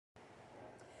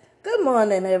Good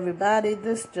morning, everybody.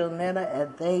 This is Jonetta,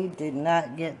 and they did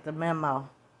not get the memo.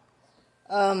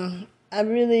 I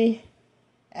really,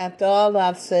 after all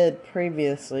I've said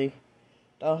previously,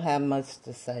 don't have much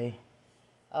to say.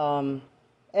 And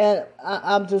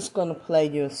I'm just going to play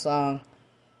you a song,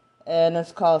 and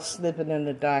it's called Slipping in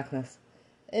the Darkness.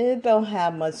 And it don't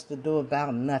have much to do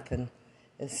about nothing,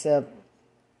 except,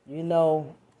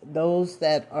 those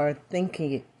that are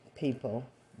thinking people,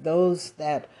 those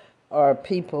that are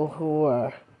people who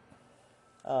are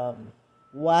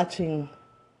watching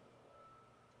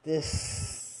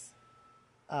this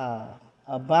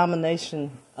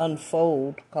abomination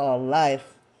unfold called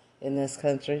life in this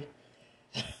country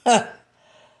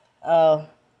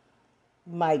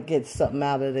might get something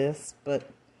out of this, but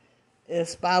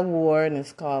it's by war and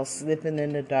it's called Slipping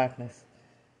in the Darkness.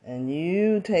 And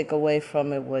you take away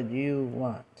from it what you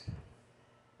want.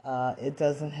 It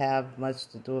doesn't have much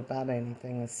to do about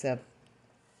anything except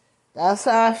that's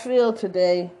how I feel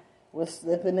today with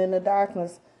Slipping in the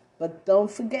Darkness. But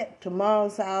don't forget,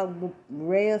 tomorrow's our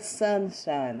ray of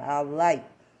sunshine, our light.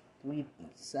 We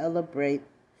celebrate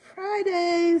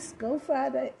Fridays. Go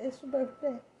Friday. It's your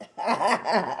birthday.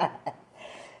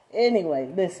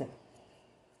 Anyway, listen.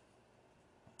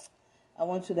 I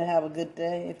want you to have a good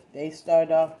day. If they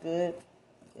start off good,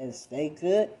 and stay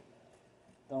good.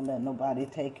 Don't let nobody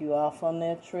take you off on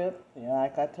their trip.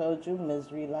 Like I told you,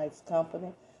 misery likes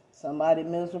company. Somebody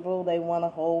miserable, they want a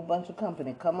whole bunch of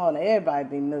company. Come on, everybody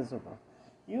be miserable.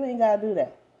 You ain't got to do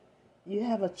that. You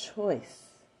have a choice.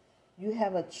 You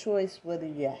have a choice whether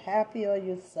you're happy or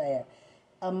you're sad.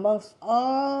 Amongst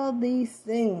all these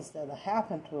things that have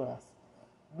happened to us,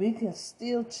 we can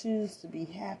still choose to be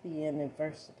happy in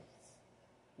adversities.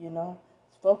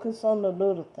 Focus on the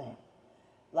little things,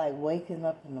 like waking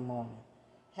up in the morning,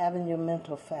 having your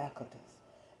mental faculties,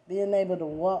 being able to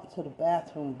walk to the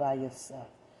bathroom by yourself,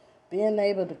 being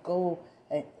able to go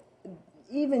and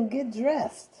even get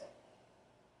dressed.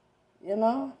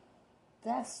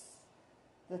 That's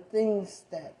the things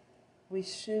that we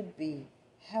should be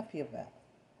happy about.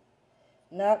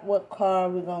 Not what car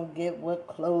we're going to get, what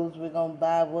clothes we're going to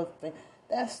buy, what thing.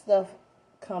 That stuff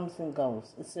comes and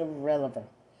goes. It's irrelevant.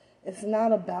 It's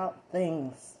not about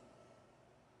things.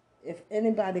 If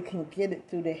anybody can get it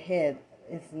through their head,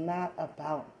 it's not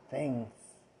about things.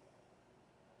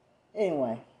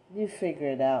 Anyway, you figure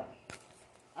it out.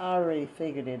 I already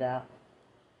figured it out.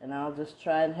 And I'll just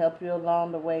try and help you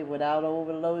along the way without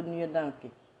overloading your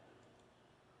donkey.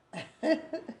 The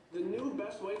new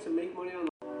best way to make money on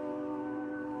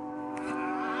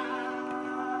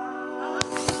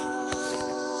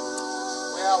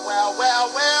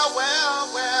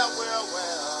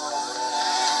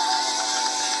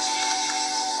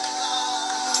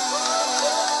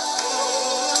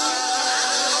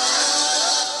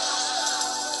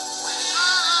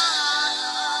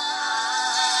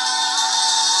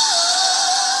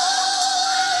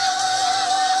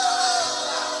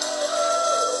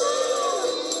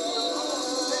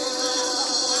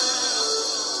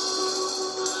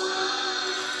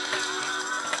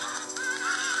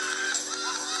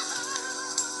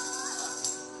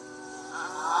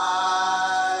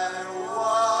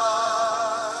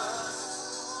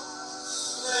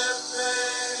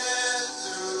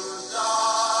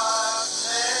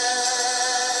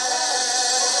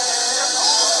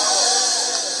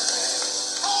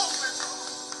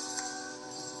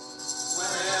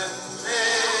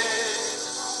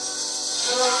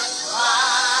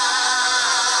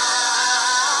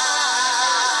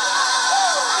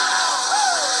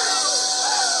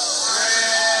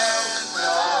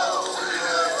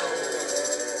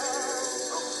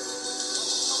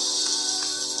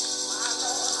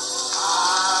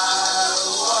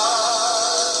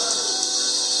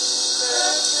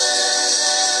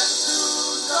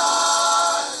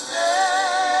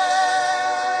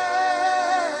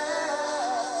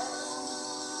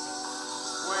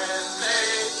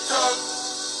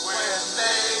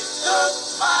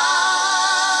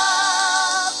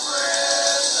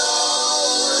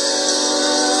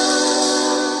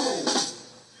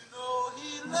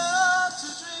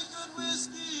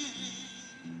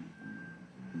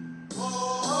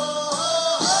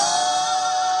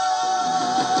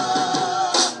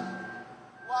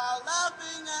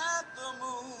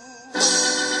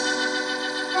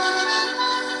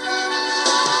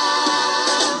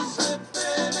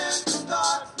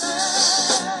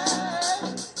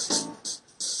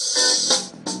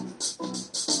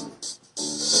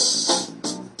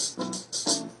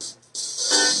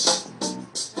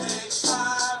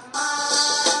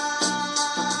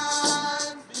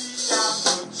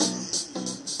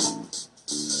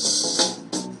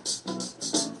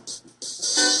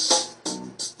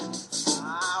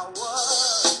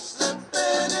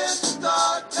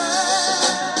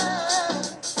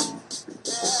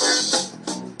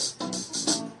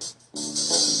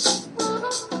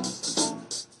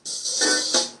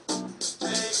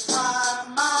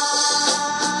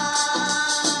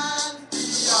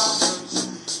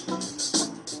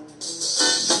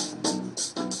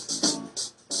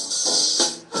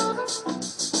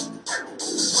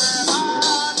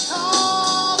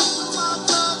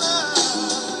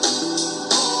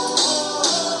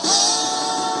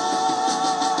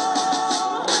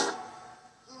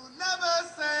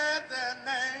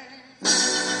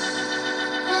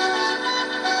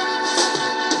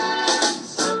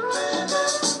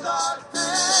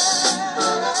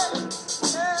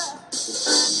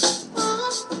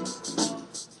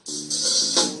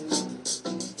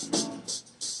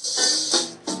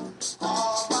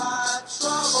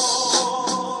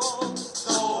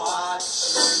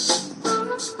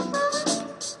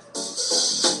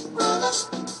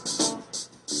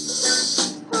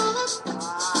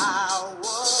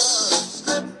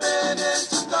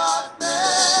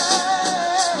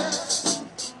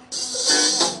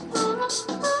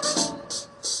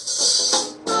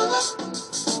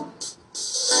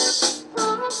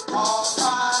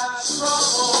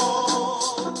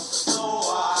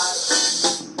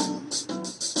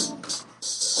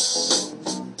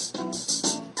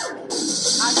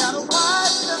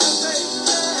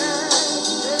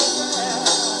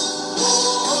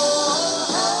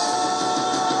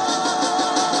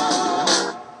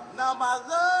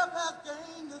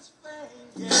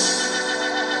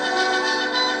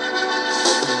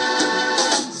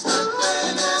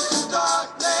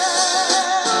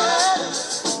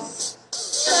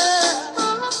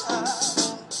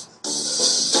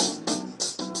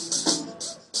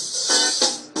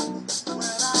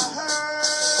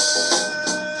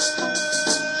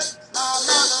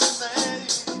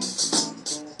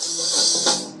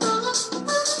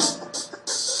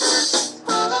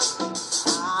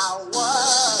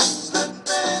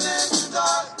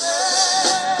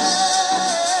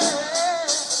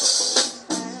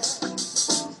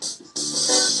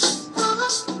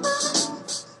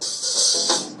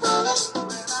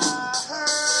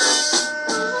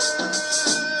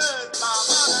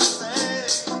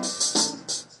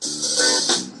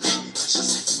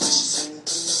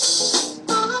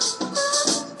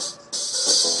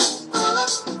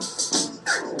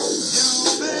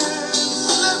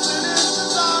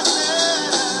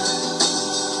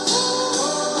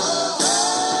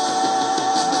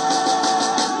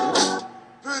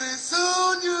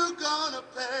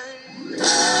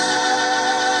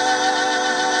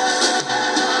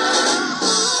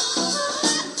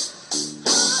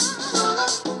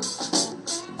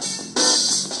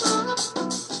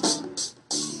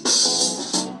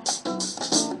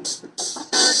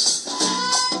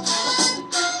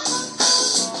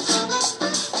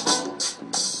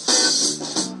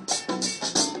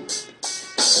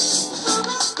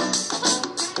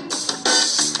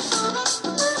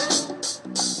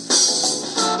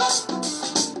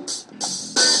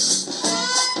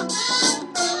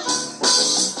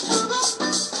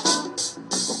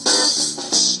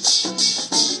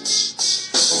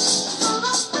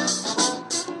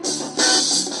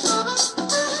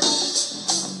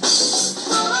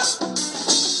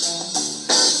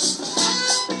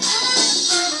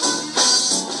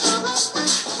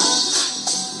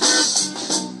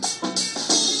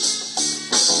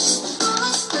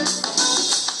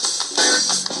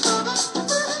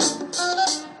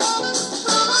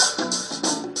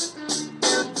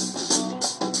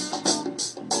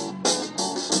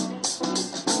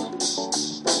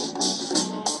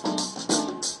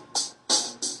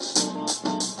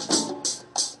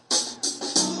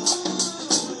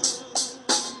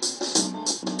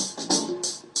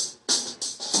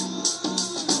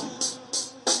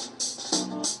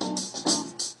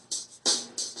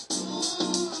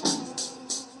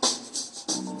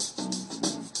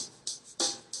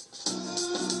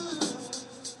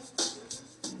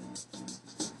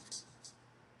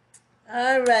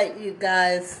All right, you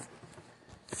guys.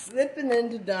 Slipping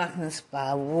into Darkness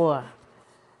by War.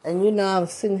 And I'm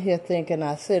sitting here thinking,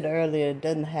 I said earlier, it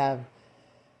doesn't have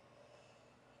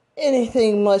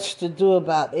anything much to do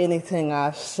about anything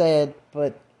I've said,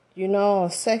 but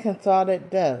on second thought, it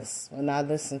does when I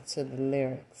listen to the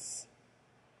lyrics.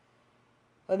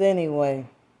 But anyway,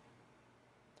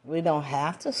 we don't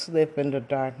have to slip into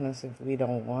darkness if we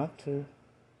don't want to.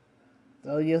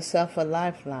 Throw yourself a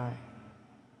lifeline.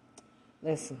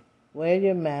 Listen, wear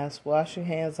your mask, wash your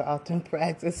hands often,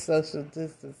 practice social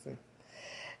distancing.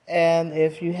 And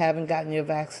if you haven't gotten your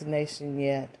vaccination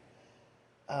yet,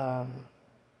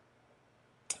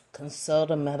 consult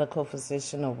a medical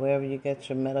physician or wherever you get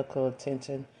your medical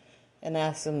attention and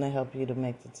ask them to help you to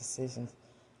make the decisions.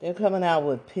 They're coming out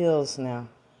with pills now.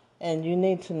 And you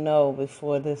need to know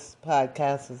before this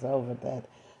podcast is over that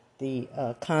the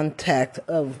contact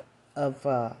of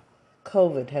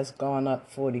COVID has gone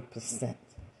up 40%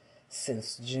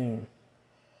 since June.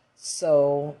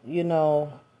 So,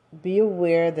 be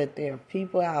aware that there are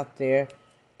people out there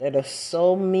that are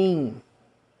so mean,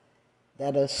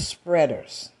 that are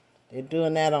spreaders. They're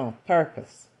doing that on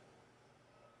purpose.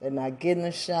 They're not getting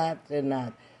a shot. They're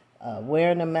not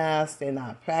wearing a mask. They're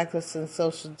not practicing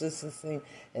social distancing.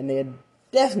 And they're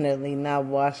definitely not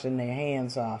washing their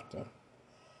hands often.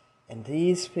 And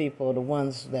these people are the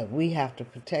ones that we have to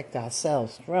protect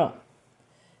ourselves from.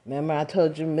 Remember I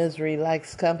told you misery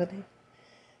likes company?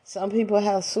 Some people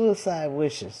have suicide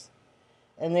wishes.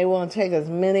 And they want to take as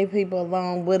many people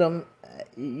along with them.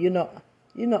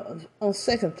 On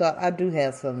second thought, I do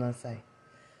have something to say.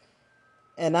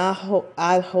 And I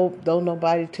hope don't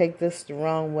nobody take this the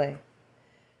wrong way.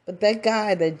 But that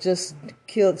guy that just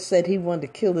said he wanted to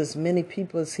kill as many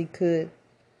people as he could,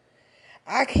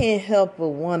 I can't help but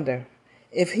wonder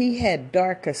if he had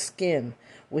darker skin,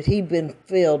 would he been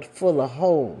filled full of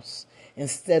holes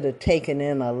instead of taken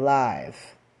in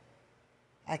alive?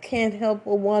 I can't help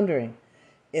but wondering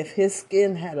if his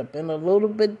skin had been a little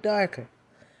bit darker,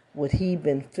 would he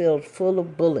been filled full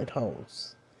of bullet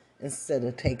holes instead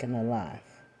of taken alive?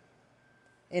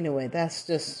 Anyway, that's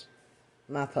just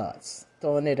my thoughts,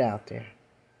 throwing it out there.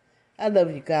 I love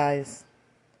you guys.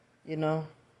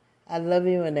 I love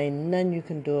you and ain't nothing you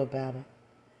can do about it.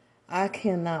 I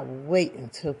cannot wait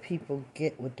until people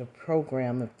get with the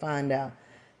program and find out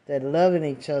that loving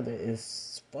each other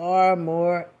is far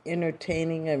more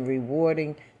entertaining and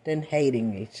rewarding than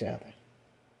hating each other.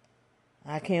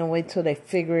 I can't wait till they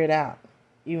figure it out.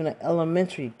 Even an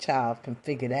elementary child can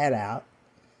figure that out.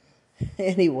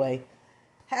 Anyway,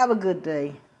 have a good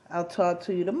day. I'll talk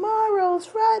to you tomorrow. It's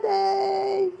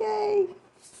Friday. Yay.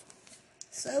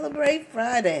 Celebrate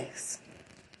Fridays.